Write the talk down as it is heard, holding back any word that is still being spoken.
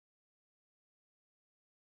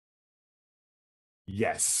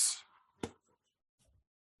Yes.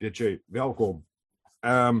 Dirceu, welkom.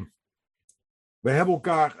 We hebben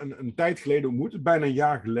elkaar een tijd geleden ontmoet, bijna een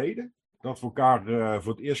jaar geleden, dat we elkaar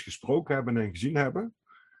voor het eerst gesproken hebben en gezien hebben.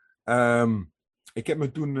 Ik heb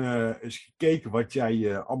me toen eens gekeken wat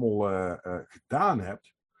jij allemaal gedaan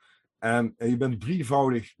hebt. En je bent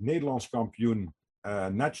drievoudig Nederlands kampioen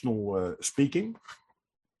National Speaking.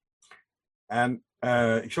 En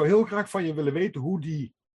ik zou heel graag van je willen weten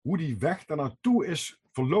hoe die weg daar naartoe is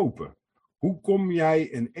verlopen. Hoe kom jij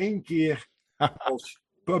in één keer als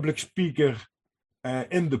public speaker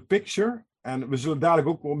in the picture? En we zullen dadelijk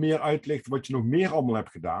ook wel meer uitlichten wat je nog meer allemaal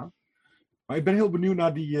hebt gedaan. Maar ik ben heel benieuwd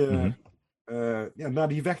naar naar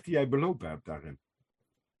die weg die jij belopen hebt daarin.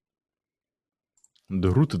 De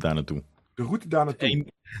route daar naartoe. De route daar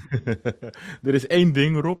naartoe. Er is één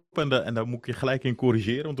ding, Rob, en daar moet ik je gelijk in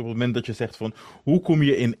corrigeren. Want op het moment dat je zegt van, hoe kom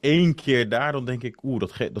je in één keer daar? Dan denk ik,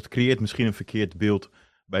 dat creëert misschien een verkeerd beeld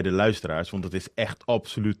bij de luisteraars. Want het is echt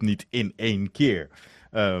absoluut niet in één keer.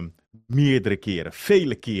 Meerdere keren,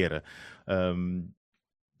 vele keren.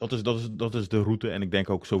 Dat is de route. En ik denk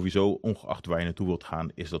ook sowieso, ongeacht waar je naartoe wilt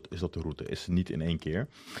gaan, is dat de route. Is niet in één keer.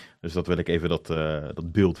 Dus dat wil ik even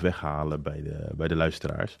dat beeld weghalen bij de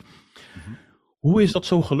luisteraars. Mm-hmm. Hoe is dat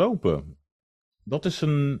zo gelopen? Dat is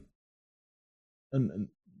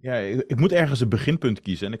ik moet ergens een beginpunt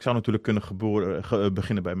kiezen. En ik zou natuurlijk kunnen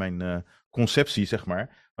beginnen bij mijn conceptie, zeg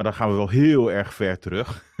maar. Maar dan gaan we wel heel erg ver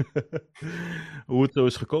terug. Hoe het zo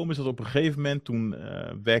is gekomen is dat op een gegeven moment, toen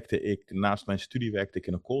werkte ik, naast mijn studie werkte ik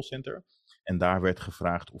in een callcenter. En daar werd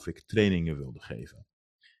gevraagd of ik trainingen wilde geven.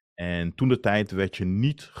 En toen de tijd werd je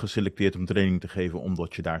niet geselecteerd om training te geven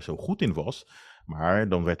omdat je daar zo goed in was. Maar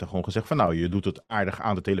dan werd er gewoon gezegd van nou, je doet het aardig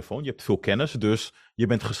aan de telefoon, je hebt veel kennis, dus je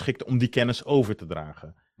bent geschikt om die kennis over te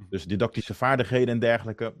dragen. Dus didactische vaardigheden en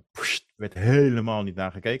dergelijke, werd helemaal niet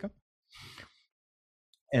naar gekeken.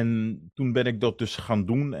 En toen ben ik dat dus gaan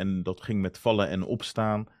doen en dat ging met vallen en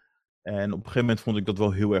opstaan. En op een gegeven moment vond ik dat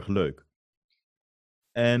wel heel erg leuk.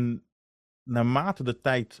 En naarmate de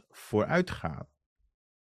tijd vooruit gaat,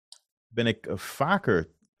 ben ik vaker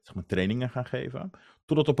trainingen gaan geven.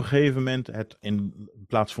 Totdat op een gegeven moment het in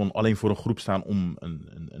plaats van alleen voor een groep staan om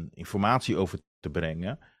een informatie over te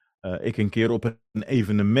brengen, ik een keer op een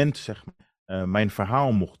evenement mijn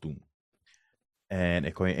verhaal mocht doen. En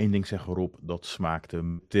ik kan je één ding zeggen, Rob, dat smaakte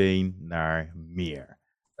meteen naar meer.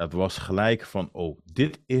 Dat was gelijk van,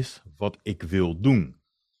 dit is wat ik wil doen.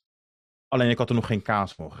 Alleen ik had er nog geen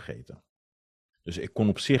kaas van gegeten. Dus ik kon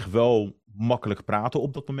op zich wel makkelijk praten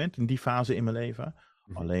op dat moment, in die fase in mijn leven.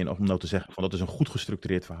 Alleen om nou te zeggen van dat is een goed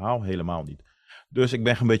gestructureerd verhaal, helemaal niet. Dus ik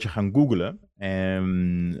ben een beetje gaan googlen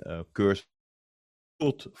en cursus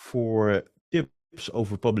voor tips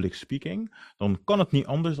over public speaking. Dan kan het niet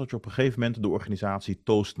anders dat je op een gegeven moment de organisatie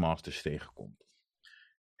Toastmasters tegenkomt.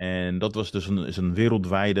 En dat was dus een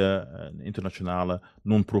wereldwijde, een internationale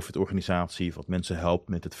non-profit organisatie wat mensen helpt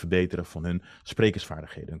met het verbeteren van hun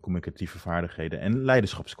sprekersvaardigheden, hun communicatieve vaardigheden en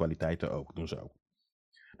leiderschapskwaliteiten ook, doen ze ook.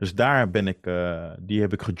 Dus daar die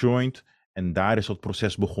heb ik gejoind en daar is dat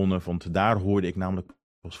proces begonnen, want daar hoorde ik namelijk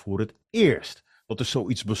pas voor het eerst dat er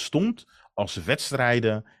zoiets bestond als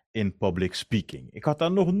wedstrijden in public speaking. Ik had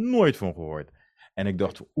daar nog nooit van gehoord. En ik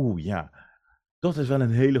dacht, dat is wel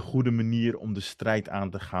een hele goede manier om de strijd aan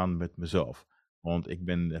te gaan met mezelf. Want ik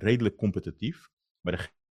ben redelijk competitief,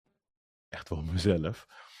 maar echt wel mezelf.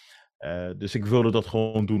 Dus ik wilde dat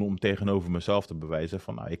gewoon doen om tegenover mezelf te bewijzen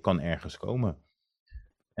van, ik kan ergens komen.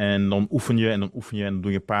 En dan oefen je en dan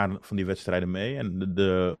doe je een paar van die wedstrijden mee. En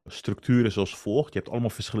de structuur is als volgt. Je hebt allemaal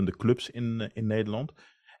verschillende clubs in Nederland.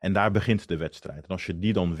 En daar begint de wedstrijd. En als je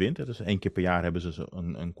die dan wint, dus 1 keer per jaar hebben ze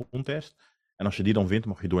een contest. En als je die dan wint,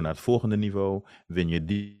 mag je door naar het volgende niveau. Win je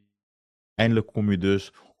die, eindelijk kom je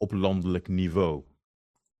dus op landelijk niveau.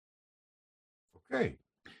 Oké.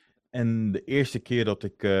 En de eerste keer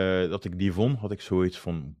dat ik die won, had ik zoiets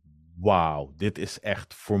van, wauw, dit is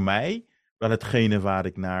echt voor mij wel hetgene waar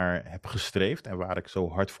ik naar heb gestreefd en waar ik zo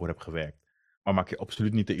hard voor heb gewerkt. Maar maak je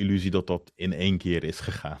absoluut niet de illusie dat dat in 1 keer is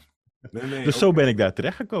gegaan. Nee, dus zo ben ik daar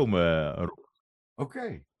terechtgekomen, Rob.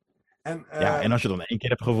 Oké. En als je dan 1 keer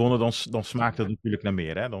hebt gewonnen, dan smaakt het natuurlijk naar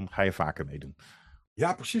meer. Hè? Dan ga je vaker meedoen.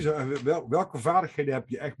 Ja, precies. Welke vaardigheden heb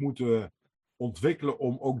je echt moeten ontwikkelen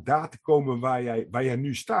om ook daar te komen waar jij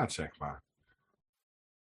nu staat, zeg maar?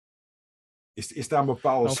 Is daar een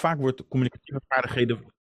bepaalde... Nou, vaak wordt communicatieve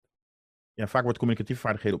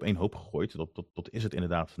vaardigheden op één hoop gegooid. Dat is het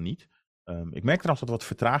inderdaad niet. Ik merk trouwens dat er wat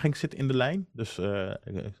vertraging zit in de lijn. Dus daar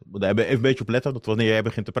hebben we even een beetje op letten. Dat wanneer jij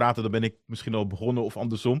begint te praten, dan ben ik misschien al begonnen of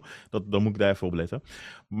andersom. Dan moet ik daar even op letten.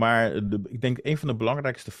 Maar ik denk een van de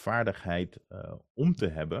belangrijkste vaardigheden om te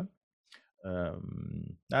hebben,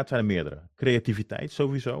 het zijn er meerdere. Creativiteit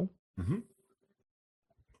sowieso. Mhm.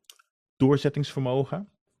 Doorzettingsvermogen.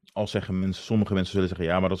 Al zeggen mensen, sommige mensen zullen zeggen,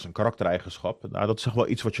 ja, maar dat is een karaktereigenschap. Nou, dat is echt wel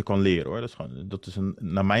iets wat je kan leren, hoor. Dat is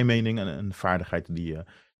naar mijn mening een vaardigheid die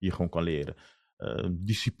je gewoon kan leren.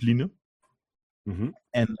 Discipline Mhm.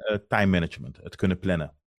 en time management, het kunnen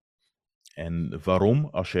plannen. En waarom?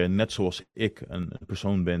 Als je net zoals ik een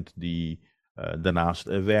persoon bent die daarnaast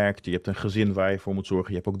werkt, je hebt een gezin waar je voor moet zorgen,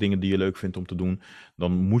 je hebt ook dingen die je leuk vindt om te doen,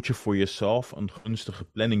 dan moet je voor jezelf een gunstige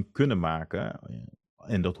planning kunnen maken.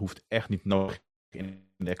 En dat hoeft echt niet nodig in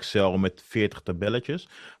Excel met 40 tabelletjes,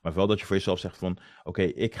 maar wel dat je voor jezelf zegt van, oké,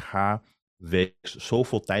 ik ga weeks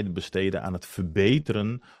zoveel tijd besteden aan het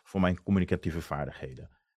verbeteren van mijn communicatieve vaardigheden.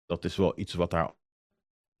 Dat is wel iets wat daar.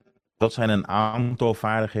 Dat zijn een aantal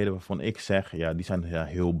vaardigheden waarvan ik zeg, ja, die zijn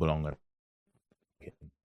heel belangrijk.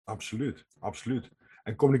 Absoluut, absoluut.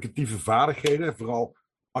 En communicatieve vaardigheden, vooral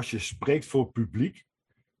als je spreekt voor het publiek,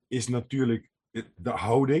 is natuurlijk de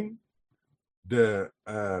houding,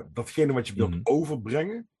 datgene wat je wilt Mhm.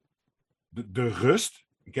 overbrengen, de rust.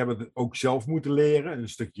 Ik heb het ook zelf moeten leren, een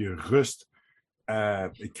stukje rust.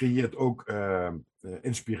 Het creëert ook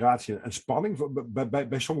inspiratie en spanning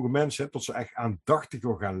bij sommige mensen, tot ze echt aandachtig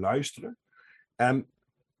gaan luisteren. En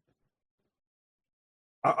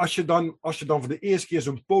als je dan voor de eerste keer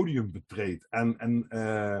zo'n podium betreedt en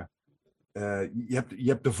je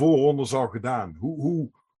hebt de voorrondes al gedaan,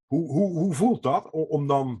 hoe voelt dat om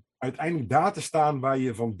dan uiteindelijk daar te staan waar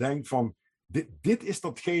je van denkt van dit is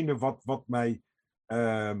datgene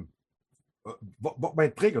ehm, wat mij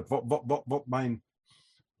triggert, wat mijn,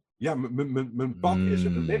 ja, mijn pad is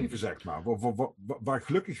in het Mm. leven, zeg maar, waar ik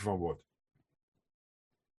gelukkig van word.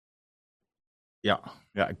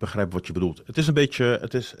 Ja, ik begrijp wat je bedoelt. Het is een beetje,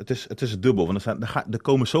 het is dubbel, want er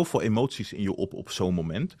komen zoveel emoties in je op zo'n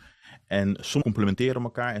moment. En sommige complementeren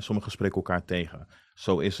elkaar en sommige spreken elkaar tegen.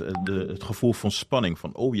 Zo is het gevoel van spanning,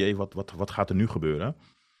 van oh jee, wat gaat er nu gebeuren?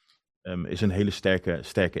 Is een hele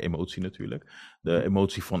sterke emotie natuurlijk. De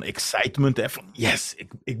emotie van excitement, hè, van yes,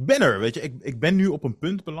 ik ben er, weet je. Ik ben nu op een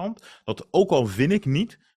punt beland, dat ook al win ik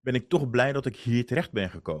niet, ben ik toch blij dat ik hier terecht ben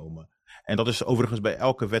gekomen. En dat is overigens bij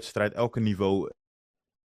elke wedstrijd, elke niveau.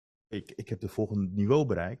 Ik heb het volgende niveau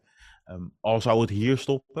bereikt. Al zou het hier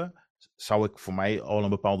stoppen, zou ik voor mij al een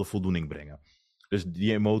bepaalde voldoening brengen. Dus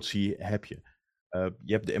die emotie heb je.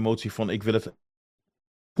 Je hebt de emotie van ik wil het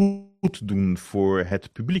goed doen voor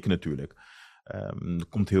het publiek natuurlijk. Dat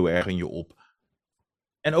komt heel erg in je op.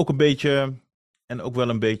 En ook een beetje, en ook wel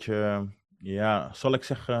een beetje, ja, zal ik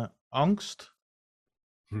zeggen, angst?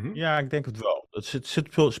 Mhm. Ja, ik denk het wel.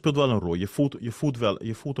 Speelt wel een rol.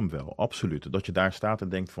 Je voelt hem wel, absoluut. Dat je daar staat en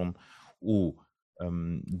denkt van, oeh,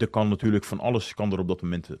 er kan natuurlijk van alles kan er op dat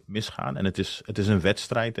moment misgaan. En het is een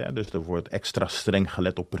wedstrijd, hè, dus er wordt extra streng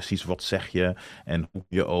gelet op precies wat zeg je en hoe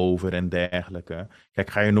je over en dergelijke. Kijk,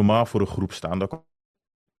 ga je normaal voor een groep staan, dan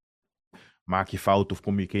maak je fout of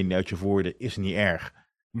kom je een keer niet uit je woorden, is niet erg.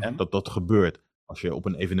 Hè? Mhm. Dat gebeurt als je op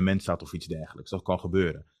een evenement staat of iets dergelijks. Dat kan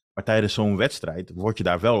gebeuren. Maar tijdens zo'n wedstrijd word je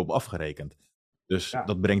daar wel op afgerekend. Dus Ja.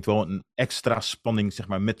 dat brengt wel een extra spanning zeg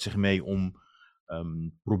maar, met zich mee om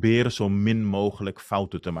proberen zo min mogelijk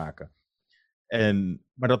fouten te maken.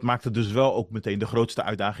 Maar dat maakt het dus wel ook meteen de grootste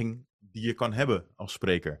uitdaging die je kan hebben als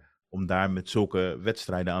spreker. Om daar met zulke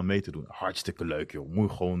wedstrijden aan mee te doen. Hartstikke leuk joh, moet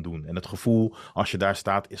je gewoon doen. En het gevoel als je daar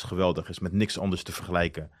staat is geweldig, is met niks anders te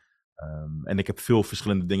vergelijken. En ik heb veel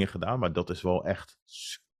verschillende dingen gedaan, maar dat is wel echt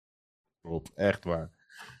top, echt waar.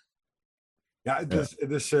 Ja, Ja.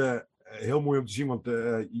 het is heel mooi om te zien, want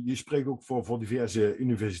je spreekt ook voor diverse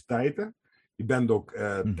universiteiten. Je bent ook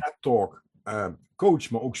Mhm. TED Talk coach,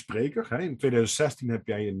 maar ook spreker. Hè? In 2016 heb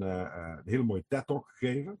jij een hele mooie TED Talk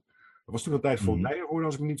gegeven. Dat was toen een tijd voor Mhm. Nijenrode,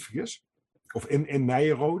 als ik me niet vergis. Of in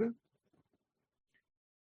Nijenrode.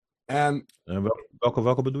 En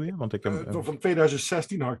Welke bedoel je? Want ik heb. van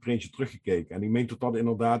 2016 had ik er eentje teruggekeken. En ik meen dat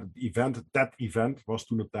inderdaad het TED-event was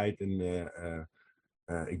toen een tijd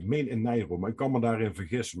ik meen in Nijrode, maar ik kan me daarin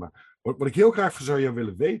vergissen. Maar wat ik heel graag van zou jou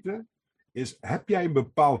willen weten, is: heb jij een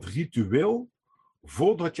bepaald ritueel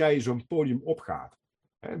voordat jij zo'n podium opgaat?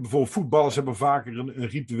 Bijvoorbeeld voetballers hebben vaker een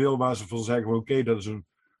ritueel waar ze van zeggen: oké, dat is een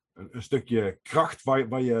stukje kracht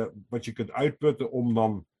wat je kunt uitputten om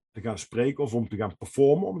dan te gaan spreken of om te gaan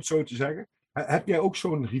performen, om het zo te zeggen. Heb jij ook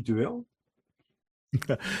zo'n ritueel?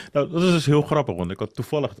 Nou, dat is dus heel grappig, want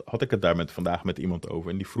toevallig had ik het daar vandaag met iemand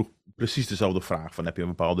over. En die vroeg precies dezelfde vraag: van, heb je een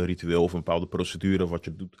bepaalde ritueel of een bepaalde procedure wat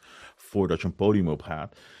je doet voordat je een podium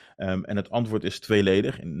opgaat? En het antwoord is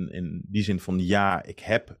tweeledig. In die zin van ja, ik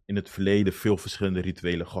heb in het verleden veel verschillende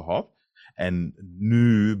rituelen gehad. En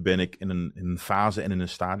nu ben ik in een fase en in een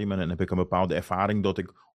stadium en heb ik een bepaalde ervaring dat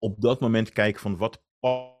ik op dat moment kijk van wat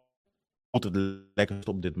past het lekkerst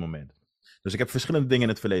op dit moment. Dus ik heb verschillende dingen in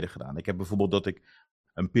het verleden gedaan. Ik heb bijvoorbeeld dat ik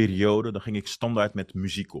een periode, dan ging ik standaard met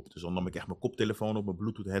muziek op. Dus dan nam ik echt mijn koptelefoon op, mijn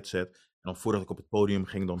Bluetooth headset. En dan voordat ik op het podium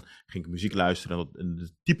ging, dan ging ik muziek luisteren. En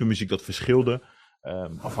het type muziek dat verschilde.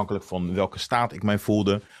 Afhankelijk van welke staat ik mij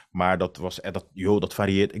voelde. Maar dat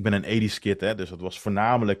varieert. Ik ben een 80s kid, hè, dus dat was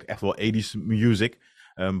voornamelijk echt wel 80s music.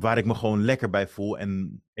 Waar ik me gewoon lekker bij voel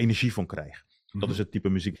en energie van krijg. Dat is het type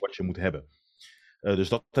muziek wat je moet hebben. Dus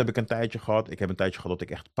dat heb ik een tijdje gehad. Ik heb een tijdje gehad dat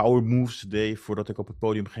ik echt power moves deed voordat ik op het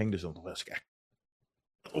podium ging. Dus dan was ik echt...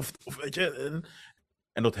 Of weet je...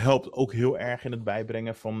 En dat helpt ook heel erg in het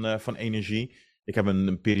bijbrengen van energie. Ik heb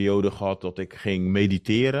een periode gehad dat ik ging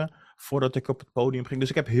mediteren voordat ik op het podium ging. Dus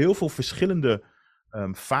ik heb heel veel verschillende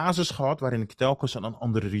fases gehad waarin ik telkens een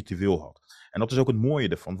ander ritueel had. En dat is ook het mooie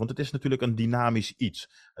ervan, want het is natuurlijk een dynamisch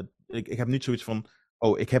iets. Ik heb niet zoiets van,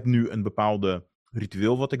 oh, ik heb nu een bepaalde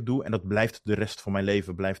ritueel wat ik doe en dat blijft de rest van mijn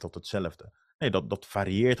leven blijft dat hetzelfde. Nee, dat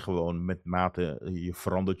varieert gewoon met mate. Je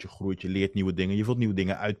verandert, je groeit, je leert nieuwe dingen. Je wilt nieuwe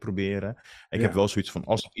dingen uitproberen. Ik heb wel zoiets van,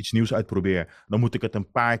 als ik iets nieuws uitprobeer, dan moet ik het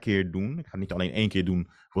een paar keer doen. Ik ga het niet alleen 1 keer doen,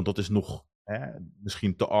 want dat is nog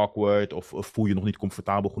misschien te awkward. Of voel je nog niet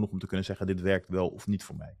comfortabel genoeg om te kunnen zeggen, dit werkt wel of niet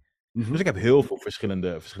voor mij. Dus ik heb heel veel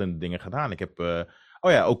verschillende dingen gedaan. Ik heb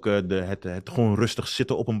ook het gewoon rustig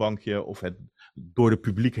zitten op een bankje of het door het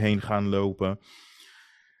publiek heen gaan lopen.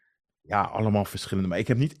 Ja, allemaal verschillende. Maar ik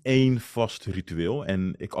heb niet één vast ritueel.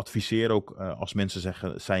 En ik adviseer ook als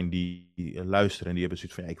mensen zijn die luisteren en die hebben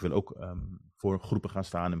zoiets van, ja, ik wil ook voor groepen gaan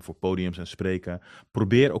staan en voor podiums en spreken.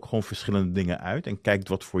 Probeer ook gewoon verschillende dingen uit en kijk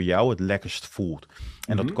wat voor jou het lekkerst voelt.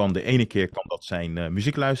 En dat kan de ene keer kan dat zijn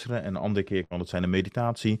muziek luisteren en de andere keer kan dat zijn een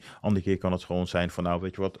meditatie. De andere keer kan het gewoon zijn van, nou,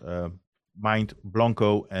 weet je wat, mind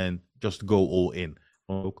blanco en just go all in.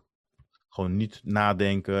 Ook gewoon niet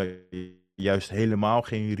nadenken, juist helemaal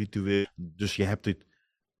geen ritueel. Dus je hebt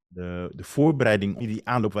de voorbereiding, die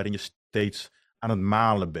aanloop waarin je steeds aan het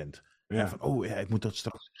malen bent. Ja. Van, ik moet dat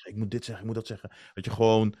straks zeggen, ik moet dit zeggen, ik moet dat zeggen. Dat je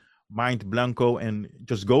gewoon mind blanco en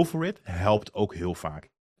just go for it, helpt ook heel vaak.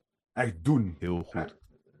 Echt doen. Heel goed.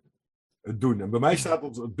 Het doen. En bij mij staat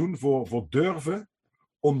het doen voor durven,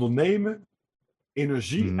 ondernemen,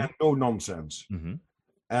 energie en no nonsense.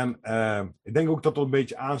 En ik denk ook dat het een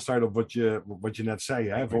beetje aansluit op wat je net zei.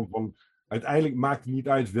 Hè? Van, uiteindelijk maakt het niet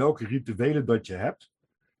uit welke rituelen dat je hebt.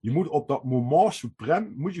 Je moet op dat moment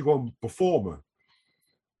suprem, moet je gewoon performen.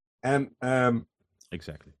 En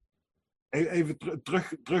exactly. Even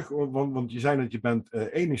terug want je zei dat je bent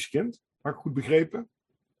enigskind. Heb ik goed begrepen?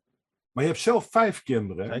 Maar je hebt zelf 5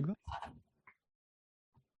 kinderen. Hè?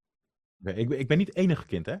 Ik ben niet enig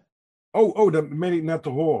kind, hè? Oh, dat meen ik net te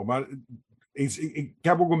horen. Maar ik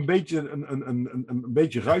heb ook een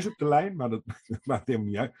beetje ruis op de lijn, maar dat maakt helemaal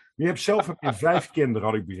niet uit. Maar je hebt zelf 5 kinderen,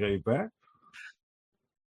 had ik begrepen, hè?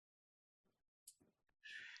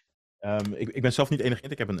 Ik ben zelf niet enig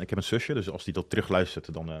kind. Ik heb een zusje, dus als die dat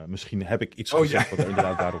terugluistert, dan misschien heb ik iets gezegd wat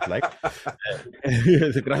inderdaad daarop lijkt.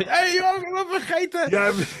 Dan krijg je, hey joh, wat vergeten!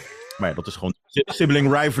 Ja, maar ja, dat is gewoon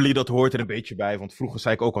sibling rivalry, dat hoort er een beetje bij. Want vroeger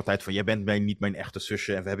zei ik ook altijd van, jij bent niet mijn echte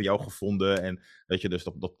zusje en we hebben jou gevonden. En weet je, dus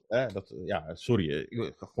sorry,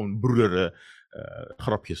 gewoon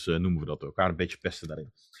broedergrapjes noemen we dat, elkaar een beetje pesten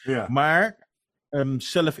daarin. Ja. Maar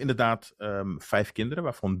zelf inderdaad 5 kinderen,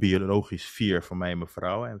 waarvan biologisch 4 van mij en mijn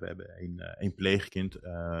vrouw. En we hebben één pleegkind,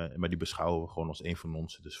 maar die beschouwen we gewoon als één van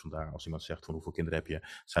ons. Dus vandaar als iemand zegt van hoeveel kinderen heb je,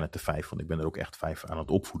 zijn het er 5, want ik ben er ook echt 5 aan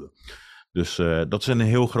het opvoeden. Dus dat is een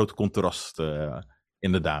heel groot contrast,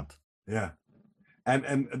 inderdaad. Ja.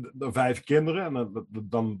 En de 5 kinderen, en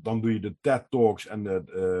dan doe je de TED Talks en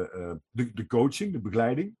de coaching, de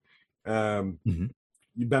begeleiding.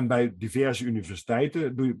 Je bent bij diverse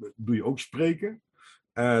universiteiten, doe je ook spreken.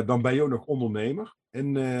 Dan ben je ook nog ondernemer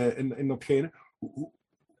in datgene.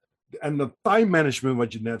 En dat time management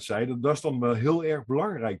wat je net zei, dat is dan wel heel erg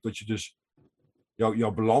belangrijk. Dat je dus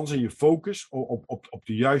jouw balans en je focus op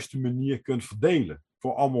de juiste manier kunt verdelen.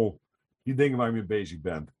 Voor allemaal die dingen waar je mee bezig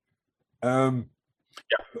bent.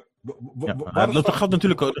 Dat geldt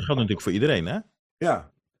natuurlijk voor iedereen, hè?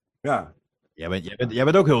 Ja. Jij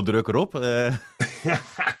bent ook heel druk erop.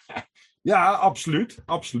 Ja,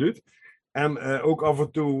 absoluut. En ook af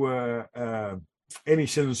en toe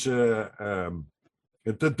enigszins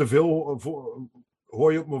te veel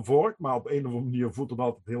hoor je op mijn vork, maar op een of andere manier voelt het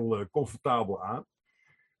altijd heel comfortabel aan.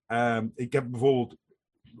 Ik heb bijvoorbeeld,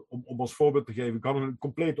 om als voorbeeld te geven, ik had een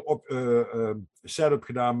complete setup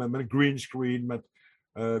gedaan met een green screen, met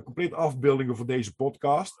complete afbeeldingen voor deze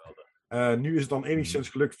podcast. Nu is het dan enigszins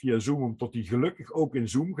gelukt via Zoom, omdat die gelukkig ook in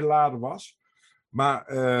Zoom geladen was. Maar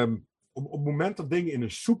op het moment dat dingen in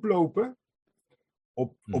een soep lopen,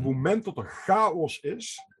 op het moment dat er chaos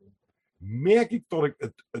is, merk ik dat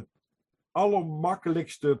ik het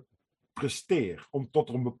allermakkelijkste presteer. Omdat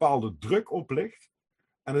er een bepaalde druk op ligt.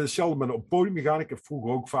 En het is hetzelfde met op podium gaan. Ik heb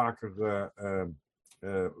vroeger ook vaker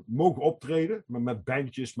mogen optreden. Met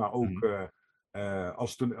bandjes, maar ook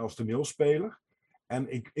als toneelspeler.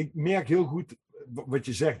 En ik merk heel goed wat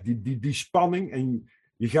je zegt. Die spanning. En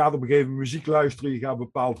je gaat op een gegeven moment muziek luisteren. Je gaat een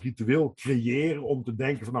bepaald ritueel creëren. Om te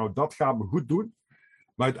denken van nou, dat gaat me goed doen.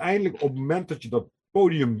 Maar uiteindelijk op het moment dat je dat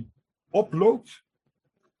podium oploopt.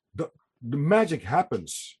 The magic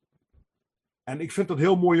happens. En ik vind dat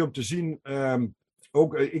heel mooi om te zien.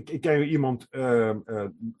 Ook, ik ken iemand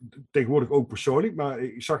tegenwoordig ook persoonlijk, maar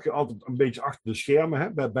ik zag je altijd een beetje achter de schermen,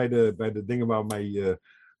 hè, bij de dingen waar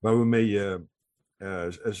we mee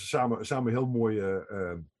samen heel mooie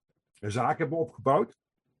zaken hebben opgebouwd.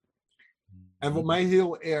 En wat mij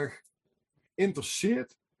heel erg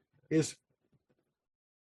interesseert is,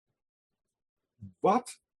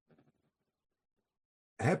 wat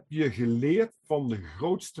heb je geleerd van de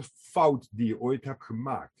grootste fout die je ooit hebt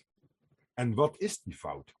gemaakt? En wat is die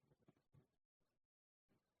fout?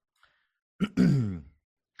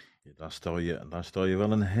 Dan stel je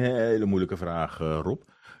wel een hele moeilijke vraag, Rob.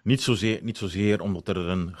 Niet zozeer omdat er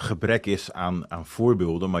een gebrek is aan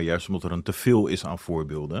voorbeelden, maar juist omdat er een teveel is aan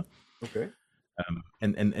voorbeelden. Oké.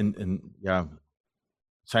 En ja,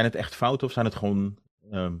 zijn het echt fouten of zijn het gewoon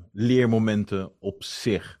leermomenten op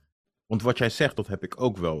zich? Want wat jij zegt, dat heb ik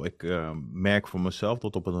ook wel. Ik merk voor mezelf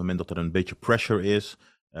dat op het moment dat er een beetje pressure is,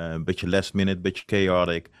 een beetje last minute, een beetje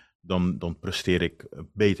chaotic, dan presteer ik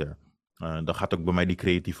beter. Dan gaat ook bij mij die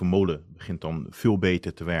creatieve molen, begint dan veel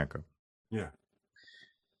beter te werken. Ja.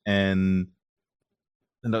 En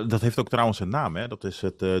dat heeft ook trouwens een naam, hè? Dat is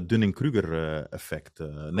het Dunning-Kruger effect.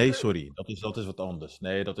 Nee, sorry, dat is wat anders.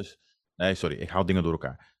 Nee, sorry, ik haal dingen door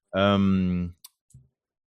elkaar.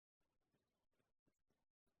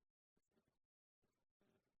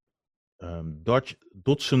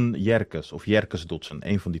 Dodson-Jerkes of Jerkes-Dodson,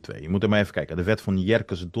 één van die twee. Je moet er maar even kijken. De wet van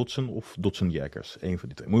Jerkes-Dodson of Dodson-Jerkes, één van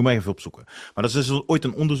die twee. Moet je maar even opzoeken. Maar dat is dus ooit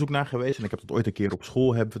een onderzoek naar geweest en ik heb het ooit een keer op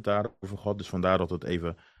school hebben we het daarover gehad. Dus vandaar dat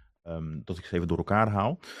dat ik het even door elkaar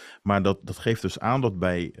haal. Maar dat geeft dus aan dat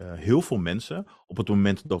bij heel veel mensen, op het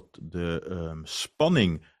moment dat de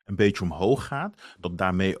spanning een beetje omhoog gaat, dat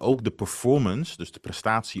daarmee ook de performance, dus de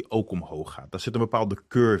prestatie, ook omhoog gaat. Daar zit een bepaalde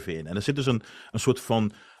curve in. En er zit dus een soort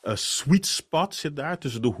van sweet spot zit daar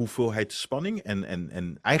tussen de hoeveelheid spanning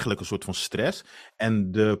en eigenlijk een soort van stress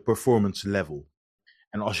en de performance level.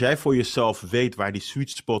 En als jij voor jezelf weet waar die sweet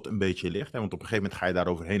spot een beetje ligt, hè, want op een gegeven moment ga je daar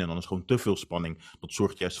overheen en dan is gewoon te veel spanning. Dat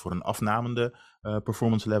zorgt juist voor een afnamende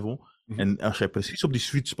performance level. Mm-hmm. En als jij precies op die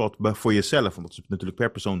sweet spot voor jezelf, want dat is natuurlijk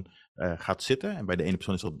per persoon gaat zitten, en bij de ene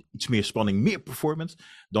persoon is dat iets meer spanning, meer performance,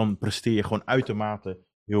 dan presteer je gewoon uitermate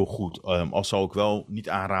heel goed. Al zou ik wel niet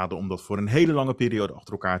aanraden om dat voor een hele lange periode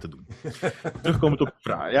achter elkaar te doen. Terugkomend op de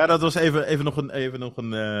vraag. Ja, dat was even nog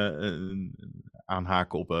een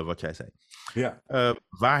aanhaken op wat jij zei. Ja.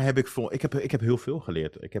 Waar heb ik voor? Ik heb heel veel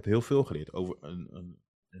geleerd. Ik heb heel veel geleerd over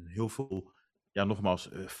een heel veel. Ja, nogmaals,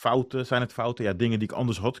 fouten. Zijn het fouten? Ja, dingen die ik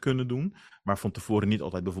anders had kunnen doen, maar van tevoren niet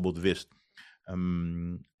altijd bijvoorbeeld wist.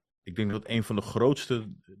 Ik denk dat een van de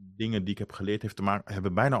grootste dingen die ik heb geleerd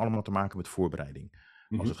hebben bijna allemaal te maken met voorbereiding.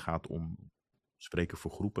 Mm-hmm. Als het gaat om spreken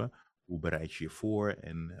voor groepen. Hoe bereid je je voor?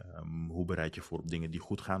 En hoe bereid je voor op dingen die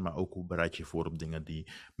goed gaan, maar ook hoe bereid je je voor op dingen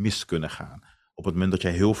die mis kunnen gaan. Op het moment dat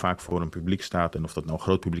jij heel vaak voor een publiek staat, en of dat nou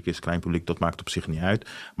groot publiek is, klein publiek, dat maakt op zich niet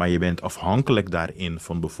uit. Maar je bent afhankelijk daarin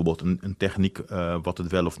van bijvoorbeeld een techniek wat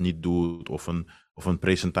het wel of niet doet, of een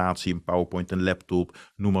presentatie, een PowerPoint, een laptop,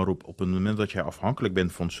 noem maar op. Op het moment dat jij afhankelijk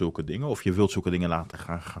bent van zulke dingen, of je wilt zulke dingen laten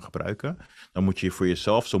gaan gebruiken, dan moet je je voor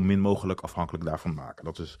jezelf zo min mogelijk afhankelijk daarvan maken.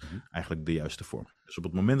 Dat is eigenlijk de juiste vorm. Dus op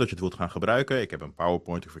het moment dat je het wilt gaan gebruiken, ik heb een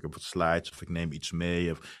PowerPoint, of ik heb wat slides, of ik neem iets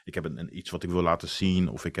mee, of ik heb iets wat ik wil laten zien,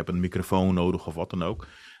 of ik heb een microfoon nodig, of wat dan ook,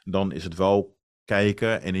 dan is het wel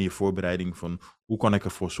kijken en in je voorbereiding van hoe kan ik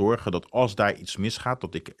ervoor zorgen dat als daar iets misgaat,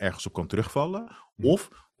 dat ik ergens op kan terugvallen,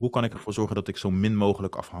 of hoe kan ik ervoor zorgen dat ik zo min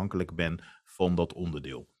mogelijk afhankelijk ben van dat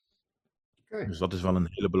onderdeel. Okay. Dus dat is wel een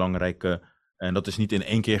hele belangrijke. En dat is niet in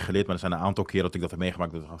één keer geleerd, maar er zijn een aantal keer dat ik dat heb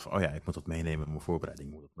meegemaakt. Dat ik dacht van, oh ja, ik moet dat meenemen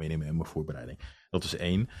in mijn voorbereiding. Dat is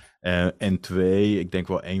 1. En 2, ik denk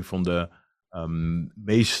wel een van de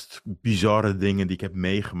meest bizarre dingen die ik heb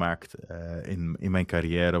meegemaakt in mijn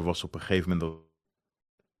carrière was op een gegeven moment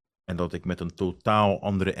dat ik met een totaal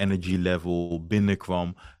andere energy level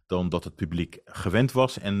binnenkwam dan dat het publiek gewend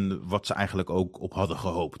was en wat ze eigenlijk ook op hadden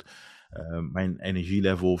gehoopt. Mijn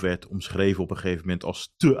energielevel werd omschreven op een gegeven moment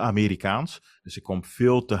als te Amerikaans. Dus ik kwam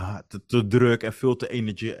veel te druk en veel te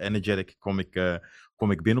energetic kwam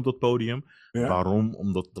ik binnen op dat podium. Ja? Waarom?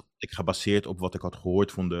 Omdat ik gebaseerd op wat ik had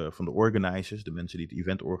gehoord van de organizers, de mensen die het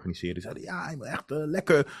event organiseren, die zeiden, ja, echt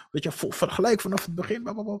lekker, weet je, gelijk vanaf het begin.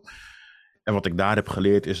 Blablabla. En wat ik daar heb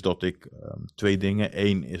geleerd is dat ik 2 dingen.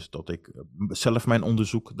 Eén is dat ik zelf mijn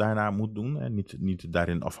onderzoek daarna moet doen. En niet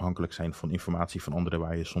daarin afhankelijk zijn van informatie van anderen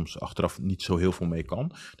waar je soms achteraf niet zo heel veel mee kan.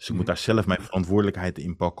 Dus ik moet daar zelf mijn verantwoordelijkheid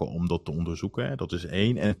in pakken om dat te onderzoeken. Hè. Dat is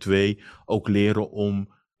 1. En 2, ook leren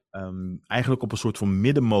om eigenlijk op een soort van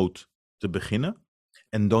middenmoot te beginnen.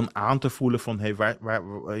 En dan aan te voelen van, hey,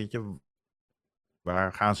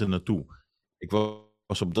 waar gaan ze naartoe? Ik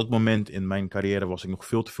was op dat moment in mijn carrière was ik nog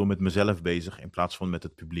veel te veel met mezelf bezig in plaats van met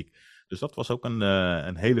het publiek. Dus dat was ook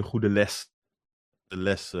een hele goede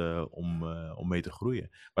les om mee te groeien.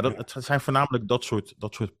 Maar het zijn voornamelijk dat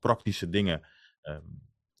soort praktische dingen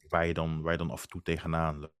waar je dan af en toe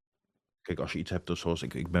tegenaan loopt. Kijk, als je iets hebt zoals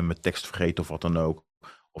ik ben mijn tekst vergeten of wat dan ook.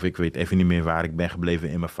 Of ik weet even niet meer waar ik ben gebleven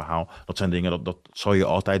in mijn verhaal. Dat zijn dingen, dat zal je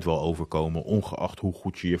altijd wel overkomen. Ongeacht hoe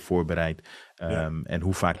goed je je voorbereidt. En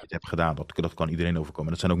hoe vaak je het hebt gedaan. Dat kan iedereen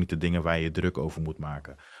overkomen. Dat zijn ook niet de dingen waar je druk over moet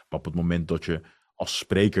maken. Maar op het moment dat je als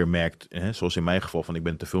spreker merkt. Zoals in mijn geval. Van ik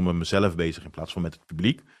ben te veel met mezelf bezig in plaats van met het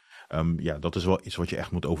publiek. Dat is wel iets wat je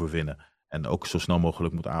echt moet overwinnen. En ook zo snel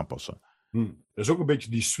mogelijk moet aanpassen. Dat is ook een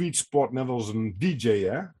beetje die sweet spot. Net als een DJ,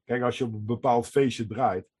 hè. Kijk, als je op een bepaald feestje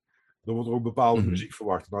draait. Dan wordt er ook bepaalde muziek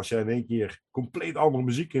verwacht. En als jij in één keer compleet andere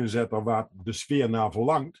muziek inzet dan waar de sfeer naar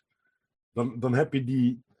verlangt, dan heb je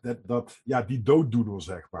die dooddoener,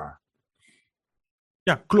 zeg maar.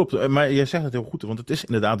 Ja, klopt. Maar jij zegt het heel goed, want het is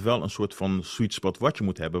inderdaad wel een soort van sweet spot wat je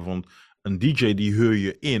moet hebben. Want een DJ die huur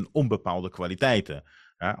je in om bepaalde kwaliteiten.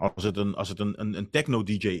 Ja, als het een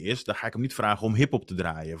techno-DJ is, dan ga ik hem niet vragen om hip-hop te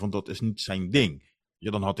draaien, want dat is niet zijn ding.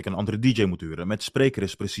 Ja, dan had ik een andere DJ moeten huren. Met spreker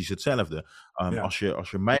is precies hetzelfde. Als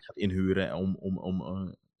je mij gaat inhuren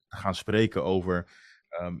om te gaan spreken over,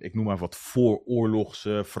 ik noem maar wat,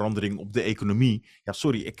 vooroorlogse verandering op de economie. Ja,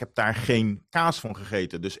 sorry, ik heb daar geen kaas van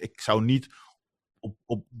gegeten. Dus ik zou niet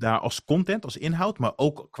op daar als content, als inhoud, maar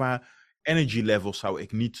ook qua energy level zou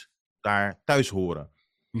ik niet daar thuis horen.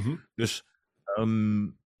 Dus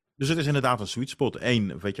het is inderdaad een sweet spot.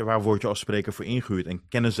 1, weet je, waar word je als spreker voor ingehuurd? En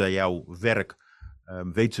kennen zij jouw werk?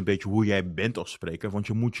 Weet ze een beetje hoe jij bent als spreker? Want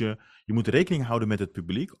je moet rekening houden met het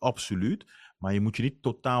publiek, absoluut. Maar je moet je niet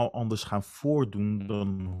totaal anders gaan voordoen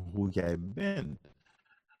dan hoe jij bent.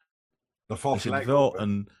 Dat valt gelijk wel op.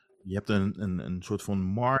 Je hebt een soort van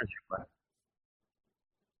marge.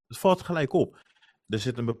 Het valt gelijk op. Er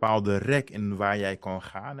zit een bepaalde rek in waar jij kan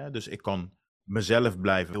gaan. Hè? Dus ik kan mezelf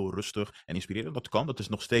blijven heel rustig en inspireren. Dat kan, dat is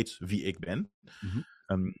nog steeds wie ik ben.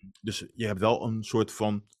 Dus je hebt wel een soort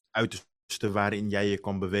van uiterste waarin jij je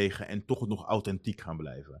kan bewegen en toch nog authentiek gaan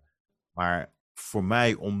blijven. Maar voor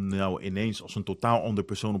mij om nou ineens als een totaal ander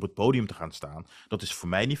persoon op het podium te gaan staan, dat is voor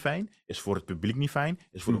mij niet fijn, is voor het publiek niet fijn,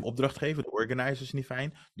 is voor de opdrachtgever, de organizers niet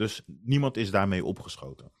fijn. Dus niemand is daarmee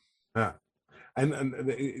opgeschoten. Ja. En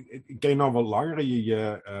ik ken je nou wat langer. Je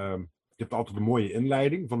hebt altijd een mooie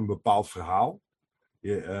inleiding van een bepaald verhaal.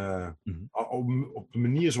 Op de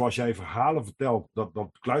manier zoals jij verhalen vertelt,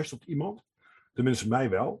 dat kluistert iemand. Tenminste, mij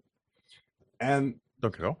wel. En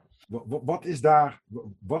dank je wel. Wat is daar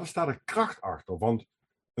de kracht achter? Want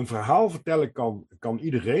een verhaal vertellen kan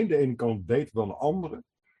iedereen. De ene kan het beter dan de andere.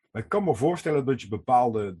 Maar ik kan me voorstellen dat je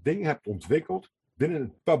bepaalde dingen hebt ontwikkeld binnen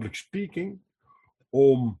het public speaking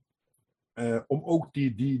om ook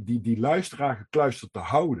die luisteraar gekluisterd te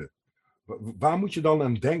houden. Waar moet je dan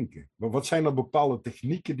aan denken? Wat zijn er bepaalde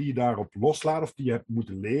technieken die je daarop loslaat of die je hebt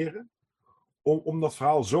moeten leren om dat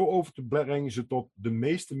verhaal zo over te brengen zodat de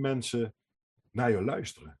meeste mensen naar je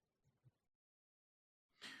luisteren?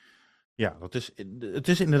 Ja, het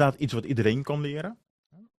is inderdaad iets wat iedereen kan leren.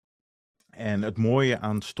 En het mooie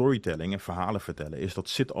aan storytelling en verhalen vertellen is dat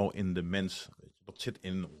zit al in de mens. Dat zit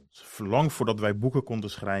in ons. Lang voordat wij boeken konden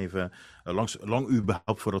schrijven, lang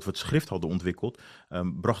überhaupt voordat we het schrift hadden ontwikkeld,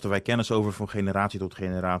 brachten wij kennis over van generatie tot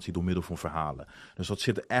generatie door middel van verhalen. Dus dat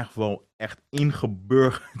zit echt wel echt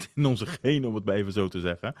ingeburgerd in onze genen, om het maar even zo te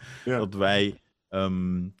zeggen. Ja. Dat wij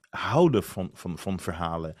houden van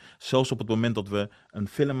verhalen. Zelfs op het moment dat we een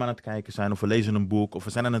film aan het kijken zijn, of we lezen een boek, of we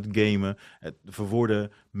zijn aan het gamen, we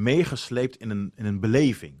worden meegesleept in een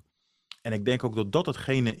beleving. En ik denk ook dat dat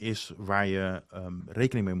hetgene is waar je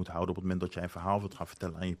rekening mee moet houden op het moment dat jij een verhaal wilt gaan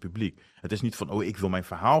vertellen aan je publiek. Het is niet van, oh, ik wil mijn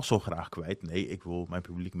verhaal zo graag kwijt. Nee, ik wil mijn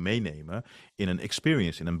publiek meenemen in een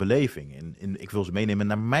experience, in een beleving. Ik wil ze meenemen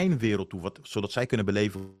naar mijn wereld toe, zodat zij kunnen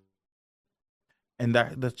beleven. En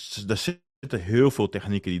daar zit zitten heel veel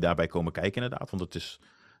technieken die daarbij komen kijken inderdaad. Want het is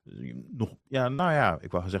nog, ja, nou ja,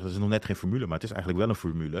 ik wou zeggen, het is nog net geen formule, maar het is eigenlijk wel een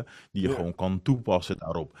formule die je gewoon kan toepassen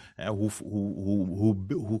daarop.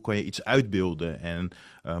 Hoe kan je iets uitbeelden en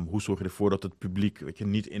hoe zorg je ervoor dat het publiek, weet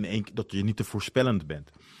je, dat je niet te voorspellend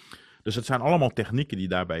bent. Dus het zijn allemaal technieken die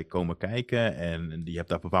daarbij komen kijken en je hebt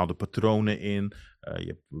daar bepaalde patronen in. Je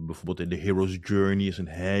hebt bijvoorbeeld in de Hero's Journey is een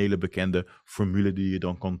hele bekende formule die je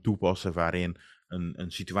dan kan toepassen waarin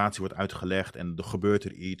een situatie wordt uitgelegd en er gebeurt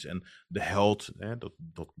er iets en de held,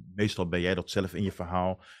 meestal ben jij dat zelf in je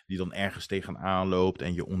verhaal, die dan ergens tegenaan loopt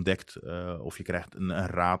en je ontdekt of je krijgt een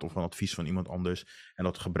raad of een advies van iemand anders en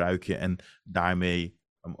dat gebruik je en daarmee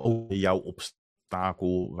ook jouw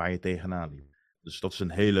obstakel waar je tegenaan liep. Dus dat is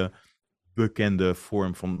een hele bekende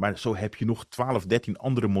vorm van, maar zo heb je nog 12, 13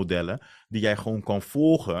 andere modellen die jij gewoon kan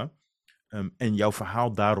volgen en jouw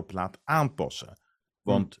verhaal daarop laat aanpassen.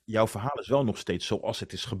 Want jouw verhaal is wel nog steeds zoals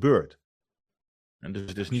het is gebeurd. En dus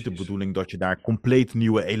het is niet de bedoeling dat je daar compleet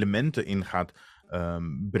nieuwe elementen in gaat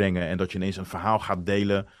brengen en dat je ineens een verhaal gaat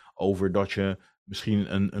delen over dat je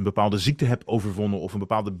misschien een bepaalde ziekte hebt overwonnen of een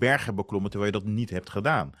bepaalde berg hebt beklommen terwijl je dat niet hebt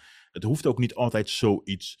gedaan. Het hoeft ook niet altijd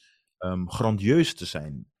zoiets grandieus te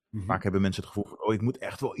zijn. Vaak hebben mensen het gevoel van, oh, ik moet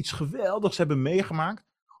echt wel iets geweldigs hebben meegemaakt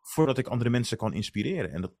voordat ik andere mensen kan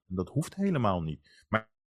inspireren. En dat hoeft helemaal niet. Maar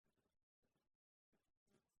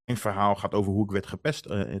mijn verhaal gaat over hoe ik werd gepest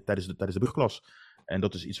tijdens de brugklas. En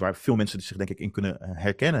dat is iets waar veel mensen zich denk ik in kunnen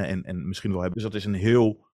herkennen en misschien wel hebben. Dus dat is een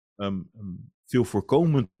heel veel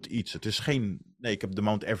voorkomend iets. Het is geen, nee, ik heb de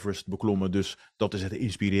Mount Everest beklommen, dus dat is het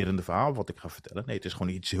inspirerende verhaal wat ik ga vertellen. Nee, het is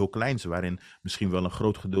gewoon iets heel kleins waarin misschien wel een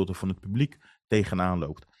groot gedeelte van het publiek tegenaan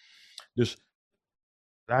loopt. Dus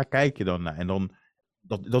daar kijk je dan naar. En dan,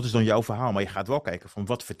 dat is dan jouw verhaal. Maar je gaat wel kijken van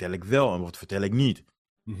wat vertel ik wel en wat vertel ik niet.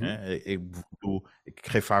 Ik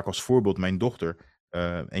geef vaak als voorbeeld mijn dochter,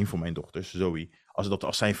 een van mijn dochters, Zoe.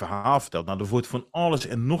 Als zij een verhaal vertelt, nou, er wordt van alles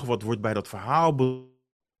en nog wat wordt bij dat verhaal.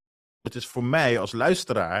 Het is voor mij als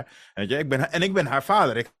luisteraar. Weet je, ik ben haar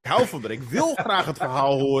vader. Ik hou van haar. Ik wil graag het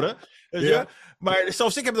verhaal horen. Weet je? Maar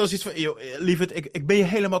zelfs ik heb dan zoiets van, lieverd, ik ben je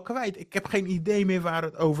helemaal kwijt. Ik heb geen idee meer waar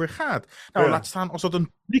het over gaat. Nou, laat staan als dat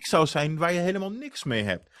een publiek zou zijn waar je helemaal niks mee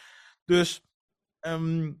hebt. Dus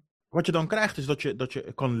wat je dan krijgt is dat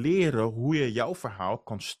je kan leren hoe je jouw verhaal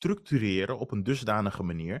kan structureren op een dusdanige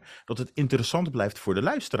manier dat het interessant blijft voor de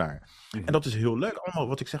luisteraar. En dat is heel leuk. Allemaal,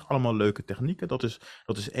 wat ik zeg, allemaal leuke technieken.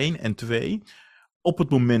 Dat is 1. En 2, op het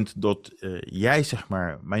moment dat jij zeg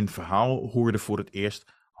maar mijn verhaal hoorde voor het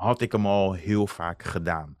eerst, had ik hem al heel vaak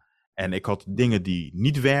gedaan. En ik had dingen die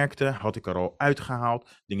niet werkten, had ik er al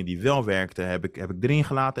uitgehaald. Dingen die wel werkten, heb ik erin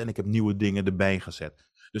gelaten en ik heb nieuwe dingen erbij gezet.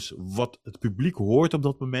 Dus wat het publiek hoort op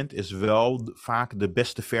dat moment is wel vaak de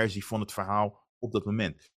beste versie van het verhaal op dat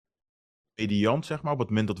moment. Mediant, zeg maar, op het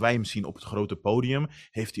moment dat wij hem zien op het grote podium,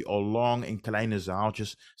 heeft hij al lang in kleine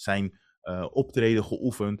zaaltjes zijn optreden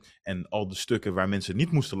geoefend. En al de stukken waar mensen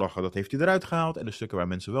niet moesten lachen, dat heeft hij eruit gehaald. En de stukken waar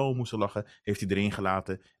mensen wel moesten lachen, heeft hij erin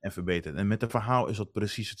gelaten en verbeterd. En met een verhaal is dat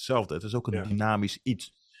precies hetzelfde. Het is ook een dynamisch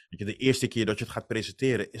iets. Weet je, de eerste keer dat je het gaat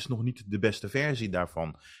presenteren is nog niet de beste versie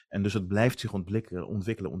daarvan. En dus het blijft zich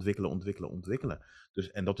ontwikkelen.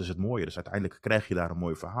 Dus, en dat is het mooie. Dus uiteindelijk krijg je daar een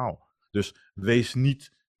mooi verhaal. Dus wees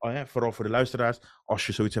niet, vooral voor de luisteraars, als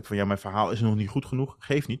je zoiets hebt van, ja, mijn verhaal is nog niet goed genoeg,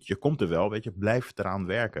 geef niet. Je komt er wel, weet je, blijf eraan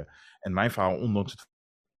werken. En mijn verhaal, ondanks het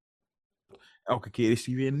elke keer is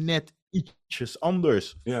die weer net ietsjes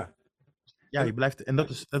anders. Ja, je blijft, en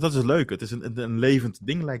dat is leuk. Het is een levend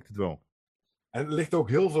ding, lijkt het wel. En het ligt ook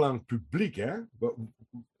heel veel aan het publiek, hè?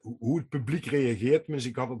 Hoe het publiek reageert. Tenminste,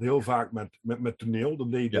 ik had het heel vaak met toneel. Dan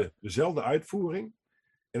deed je dezelfde uitvoering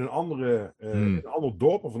in een ander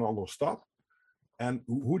dorp of een andere stad. En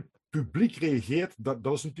hoe het publiek reageert,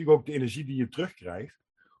 dat is natuurlijk ook de energie die je terugkrijgt.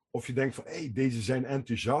 Of je denkt van, deze zijn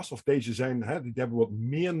enthousiast, of deze zijn, die hebben wat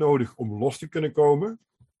meer nodig om los te kunnen komen.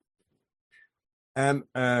 En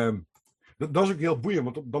dat is ook heel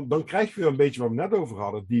boeiend, want dan krijg je weer een beetje wat we net over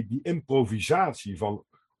hadden, die improvisatie van,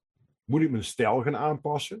 moet ik mijn stijl gaan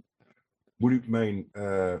aanpassen? Moet ik mijn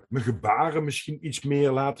gebaren misschien iets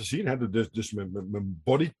meer laten zien? Hè? Dus mijn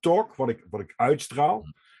body talk, wat ik uitstraal.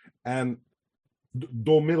 En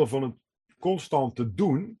door middel van het constant te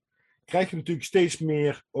doen, krijg je natuurlijk steeds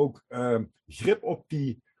meer ook grip op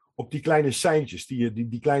die kleine seintjes,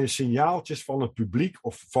 die kleine signaaltjes van het publiek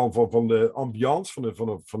of van de ambiance,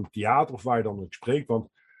 van het theater of waar je dan ook spreekt. Want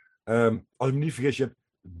als ik me niet vergis, je hebt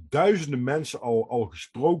duizenden mensen al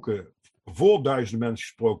gesproken, voor duizenden mensen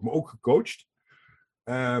gesproken, maar ook gecoacht.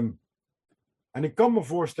 En ik kan me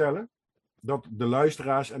voorstellen dat de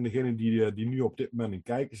luisteraars en degenen die nu op dit moment in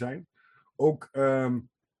kijken zijn, ook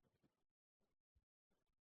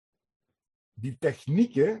die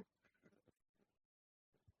technieken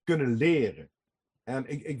kunnen leren.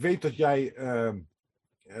 En ik weet dat jij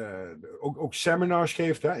ook seminars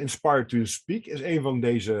geeft. Hè? Inspire to Speak is een van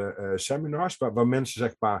deze seminars. Waar mensen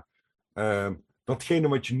zeg maar datgene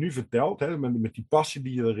wat je nu vertelt. Hè, met die passie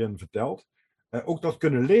die je erin vertelt. Ook dat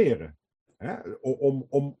kunnen leren. Hè?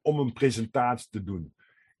 Om een presentatie te doen.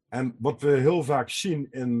 En wat we heel vaak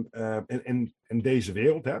zien in deze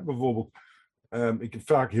wereld. Hè? Bijvoorbeeld. Ik heb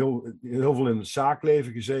vaak heel veel in het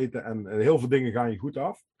zaakleven gezeten. En heel veel dingen gaan je goed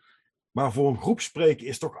af. Maar voor een groep spreken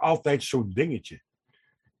is toch altijd zo'n dingetje.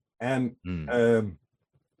 En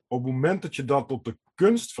op het moment dat je dat tot de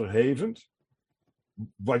kunst verhevent,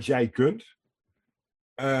 wat jij kunt,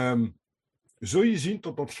 zul je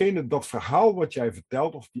zien dat verhaal wat jij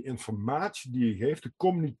vertelt, of die informatie die je geeft, de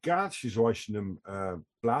communicatie zoals je hem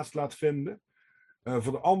plaats laat vinden,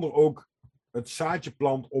 voor de ander ook het zaadje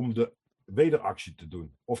plant om de wederactie te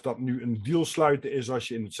doen. Of dat nu een deal sluiten is als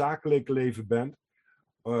je in het zakelijke leven bent.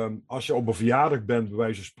 Als je op een verjaardag bent, bij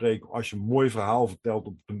wijze van spreken, als je een mooi verhaal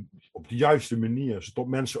vertelt op de juiste manier, zodat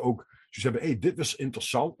mensen ook zoiets hebben, hey, dit was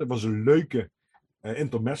interessant, dit was een leuke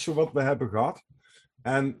intermezzo wat we hebben gehad.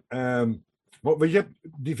 En je hebt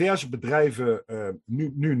diverse bedrijven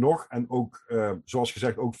nu nog, en ook, zoals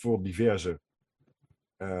gezegd, ook voor diverse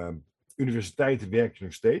universiteiten werk je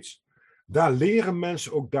nog steeds. Daar leren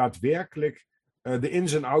mensen ook daadwerkelijk de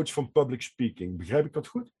ins en outs van public speaking. Begrijp ik dat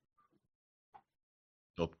goed?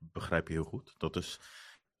 Dat begrijp je heel goed. Dat is,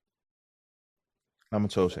 laat me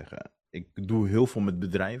het zo zeggen. Ik doe heel veel met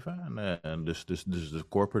bedrijven. Dus de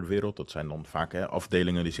corporate wereld, dat zijn dan vaak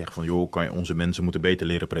afdelingen die zeggen van, joh, onze mensen moeten beter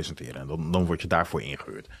leren presenteren. En dan word je daarvoor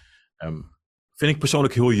ingehuurd. Vind ik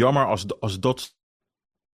persoonlijk heel jammer als dat...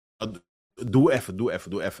 Doe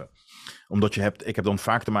even. Omdat ik heb dan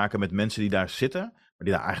vaak te maken met mensen die daar zitten, maar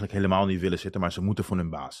die daar eigenlijk helemaal niet willen zitten, maar ze moeten voor hun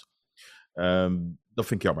baas. Dat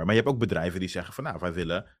vind ik jammer. Maar je hebt ook bedrijven die zeggen van, nou, wij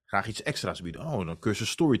willen graag iets extra's bieden. Oh, een cursus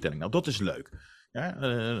storytelling. Nou, dat is leuk.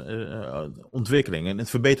 Ja, ontwikkeling en het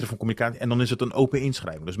verbeteren van communicatie. En dan is het een open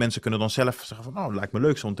inschrijving. Dus mensen kunnen dan zelf zeggen van, oh, lijkt me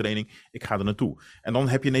leuk zo'n training. Ik ga er naartoe. En dan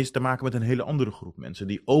heb je ineens te maken met een hele andere groep mensen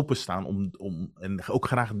die openstaan om en ook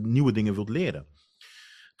graag nieuwe dingen wilt leren.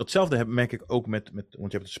 Datzelfde merk ik ook want je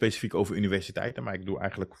hebt het specifiek over universiteiten, maar ik doe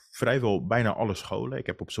eigenlijk vrijwel bijna alle scholen. Ik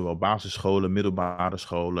heb op zowel basisscholen, middelbare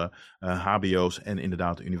scholen, hbo's en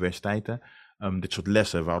inderdaad universiteiten dit soort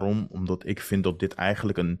lessen. Waarom? Omdat ik vind dat dit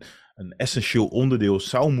eigenlijk een essentieel onderdeel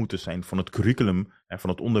zou moeten zijn van het curriculum en van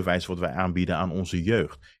het onderwijs wat wij aanbieden aan onze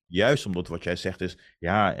jeugd. Juist omdat wat jij zegt is,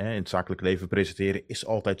 ja, in het zakelijk leven presenteren is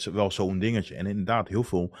altijd wel zo'n dingetje. En inderdaad, heel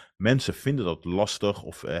veel mensen vinden dat lastig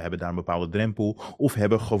of hebben daar een bepaalde drempel of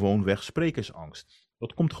hebben gewoonweg sprekersangst.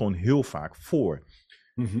 Dat komt gewoon heel vaak voor.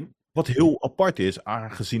 Mm-hmm. Wat heel apart is,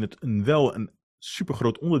 aangezien het wel een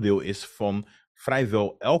supergroot onderdeel is van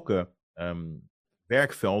vrijwel elke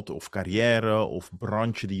werkveld of carrière of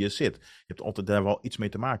branche die je zit. Je hebt altijd daar wel iets mee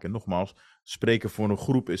te maken. En nogmaals, spreken voor een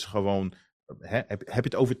groep is gewoon... Heb je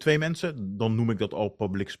het over 2 mensen, dan noem ik dat al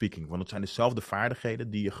public speaking. Want het zijn dezelfde vaardigheden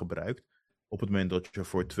die je gebruikt op het moment dat je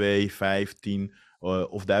voor 2, 5, 10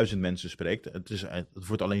 of 1000 mensen spreekt. Het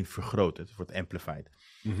wordt alleen vergroot, het wordt amplified.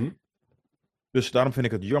 Mm-hmm. Dus daarom vind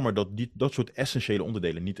ik het jammer dat soort essentiële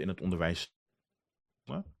onderdelen niet in het onderwijs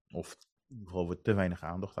of in ieder geval wordt te weinig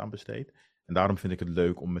aandacht aan besteed. En daarom vind ik het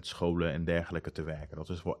leuk om met scholen en dergelijke te werken. Dat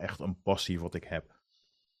is wel echt een passie wat ik heb.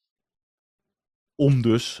 Om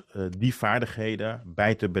dus die vaardigheden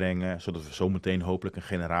bij te brengen, zodat we zometeen hopelijk een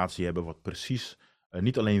generatie hebben wat precies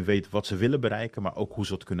niet alleen weet wat ze willen bereiken, maar ook hoe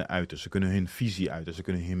ze dat kunnen uiten. Ze kunnen hun visie uiten, ze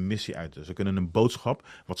kunnen hun missie uiten. Ze kunnen een boodschap,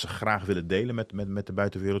 wat ze graag willen delen met de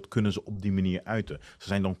buitenwereld, kunnen ze op die manier uiten. Ze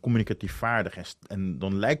zijn dan communicatief vaardig en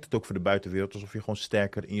dan lijkt het ook voor de buitenwereld alsof je gewoon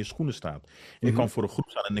sterker in je schoenen staat. Mm-hmm. Ik kan voor een groep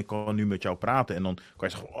staan en ik kan nu met jou praten en dan kan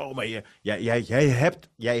je zeggen, oh, maar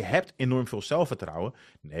jij hebt enorm veel zelfvertrouwen.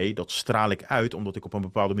 Nee, dat straal ik uit omdat ik op een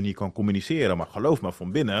bepaalde manier kan communiceren. Maar geloof me,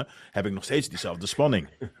 van binnen heb ik nog steeds diezelfde spanning.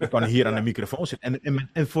 Ik kan hier aan de microfoon zitten.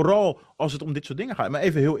 En vooral als het om dit soort dingen gaat. Maar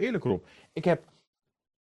even heel eerlijk, Rob. Ik heb...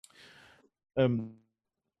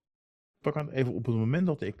 even op het moment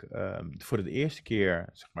dat ik voor de eerste keer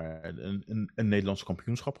zeg maar, een Nederlands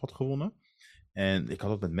kampioenschap had gewonnen. En ik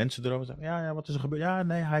had het met mensen erover. Zeg, ja, wat is er gebeurd? Ja,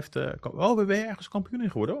 nee, hij heeft... ben je ergens kampioen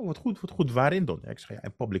in geworden? Oh, wat goed. Waarin dan? Ja, ik zeg, ja,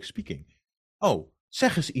 in public speaking. Oh,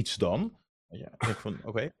 zeg eens iets dan. Ja, ik denk van,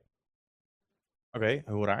 oké,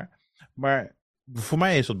 heel raar. Maar... Voor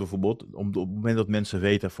mij is dat bijvoorbeeld, op het moment dat mensen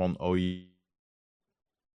weten van, oh, je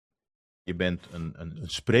bent een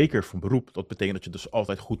spreker van beroep, dat betekent dat je dus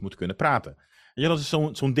altijd goed moet kunnen praten. Ja, dat is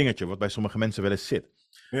zo'n dingetje wat bij sommige mensen wel eens zit. Ja.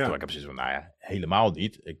 Terwijl ik heb zoiets van, nou ja, helemaal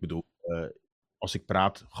niet. Ik bedoel, als ik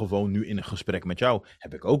praat gewoon nu in een gesprek met jou,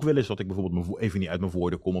 heb ik ook wel eens dat ik bijvoorbeeld even niet uit mijn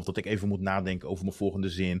woorden kom, of dat ik even moet nadenken over mijn volgende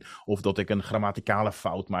zin, of dat ik een grammaticale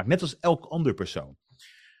fout maak, net als elk ander persoon.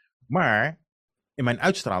 Maar in mijn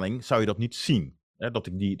uitstraling zou je dat niet zien. Hè?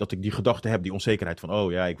 Dat ik die gedachte heb, die onzekerheid van,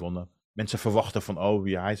 oh ja, ik wil... mensen verwachten van, oh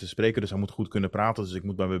ja, hij is een spreker, dus hij moet goed kunnen praten, dus ik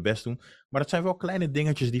moet mijn best doen. Maar dat zijn wel kleine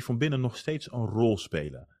dingetjes die van binnen nog steeds een rol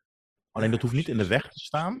spelen. Alleen dat hoeft niet in de weg te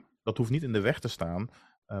staan. Dat hoeft niet in de weg te staan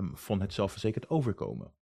van het zelfverzekerd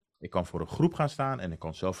overkomen. Ik kan voor een groep gaan staan en ik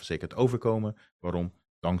kan zelfverzekerd overkomen. Waarom?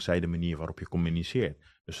 Dankzij de manier waarop je communiceert.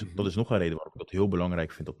 Dus dat is nog een reden waarom ik het heel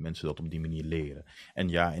belangrijk vind dat mensen dat op die manier leren. En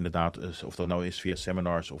ja, inderdaad, of dat nou is via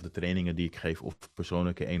seminars of de trainingen die ik geef of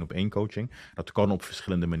persoonlijke 1-op-1 coaching. Dat kan op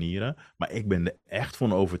verschillende manieren. Maar ik ben er echt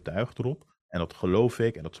van overtuigd erop. En dat geloof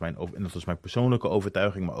ik, en dat is mijn persoonlijke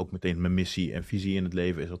overtuiging, maar ook meteen mijn missie en visie in het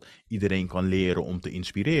leven, is dat iedereen kan leren om te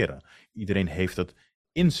inspireren. Iedereen heeft dat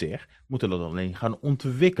in zich, moeten dat alleen gaan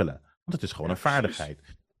ontwikkelen. Want het is gewoon een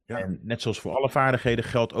vaardigheid. Ja. En net zoals voor alle vaardigheden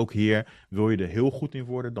geldt ook hier, wil je er heel goed in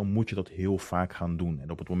worden, dan moet je dat heel vaak gaan doen.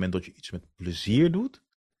 En op het moment dat je iets met plezier doet,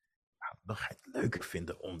 nou, dan ga je het leuker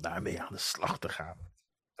vinden om daarmee aan de slag te gaan.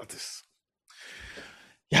 Dat is...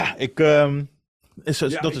 Ja,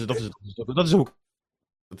 dat is ook.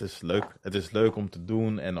 Het is leuk. Het is leuk om te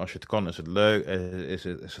doen. En als je het kan, is het leuk. Is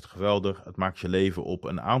het geweldig. Het maakt je leven op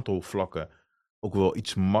een aantal vlakken ook wel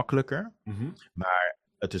iets makkelijker. Mm-hmm. Maar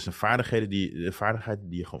het is een vaardigheid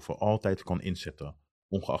die je gewoon voor altijd kan inzetten.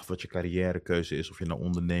 Ongeacht wat je carrièrekeuze is. Of je nou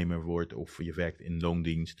ondernemer wordt. Of je werkt in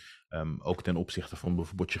loondienst. Ook ten opzichte van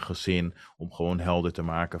bijvoorbeeld je gezin. Om gewoon helder te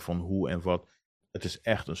maken van hoe en wat. Het is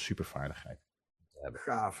echt een super vaardigheid.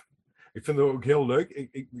 Gaaf. Ik vind het ook heel leuk.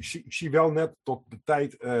 Ik zie wel net tot de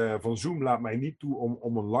tijd van Zoom laat mij niet toe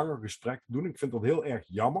om een langer gesprek te doen. Ik vind dat heel erg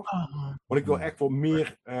jammer. Want ik wil echt wel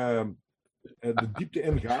meer de diepte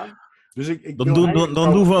ingaan. Dus dan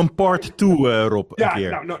doen we een part 2, Rob.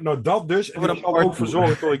 Ja, nou dat dus. En ik zal er ook voor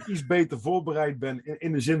zorgen dat ik iets beter voorbereid ben.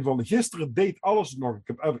 In de zin van, gisteren deed alles nog. Ik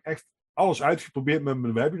heb echt alles uitgeprobeerd met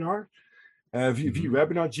mijn webinar. Via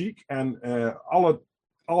Webinar Geek. En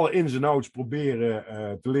alle ins en outs proberen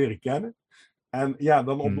te leren kennen. En ja,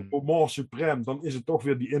 dan op het moment suprem, dan is het toch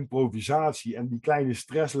weer die improvisatie en die kleine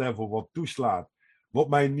stresslevel wat toeslaat. Wat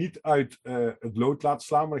mij niet uit het lood laat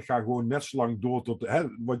slaan, maar ik ga gewoon net zo lang door tot,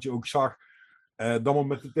 wat je ook zag, dan maar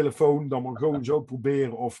met de telefoon, dan maar gewoon zo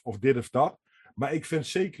proberen of dit of dat. Maar ik vind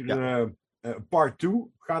zeker part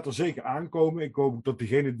 2 gaat er zeker aankomen. Ik hoop dat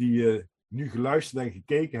degenen die nu geluisterd en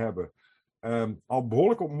gekeken hebben, al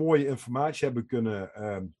behoorlijk op mooie informatie hebben kunnen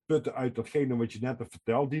putten uit datgene wat je net hebt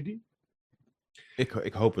verteld, Didi.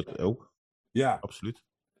 Ik hoop het ook. Ja. Absoluut.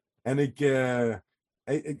 En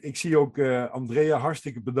ik zie ook Andrea,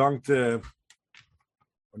 hartstikke bedankt.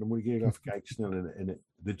 Dan moet ik even kijken snel in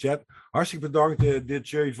de chat. Hartstikke bedankt,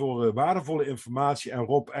 Dirceu, voor waardevolle informatie. En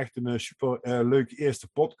Rob, echt een super leuke eerste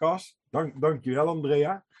podcast. Dankjewel,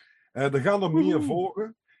 Andrea. Er gaan er meer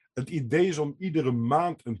volgen. Het idee is om iedere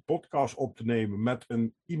maand een podcast op te nemen met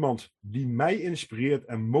iemand die mij inspireert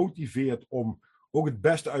en motiveert om ook het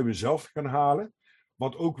beste uit mezelf te gaan halen.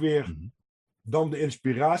 Wat ook weer dan de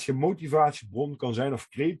inspiratie en motivatiebron kan zijn of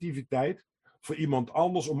creativiteit voor iemand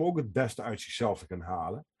anders om ook het beste uit zichzelf te gaan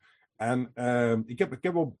halen. En ik heb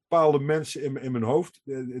wel bepaalde mensen in mijn hoofd.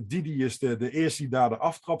 Didi is de eerste die daar de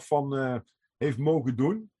aftrap van heeft mogen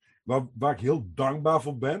doen. Waar ik heel dankbaar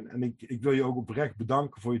voor ben. En ik wil je ook oprecht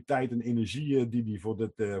bedanken voor je tijd en energie, Didi,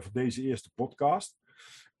 voor deze eerste podcast.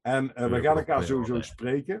 En we gaan elkaar sowieso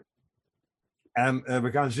spreken. En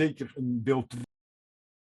we gaan zeker een deel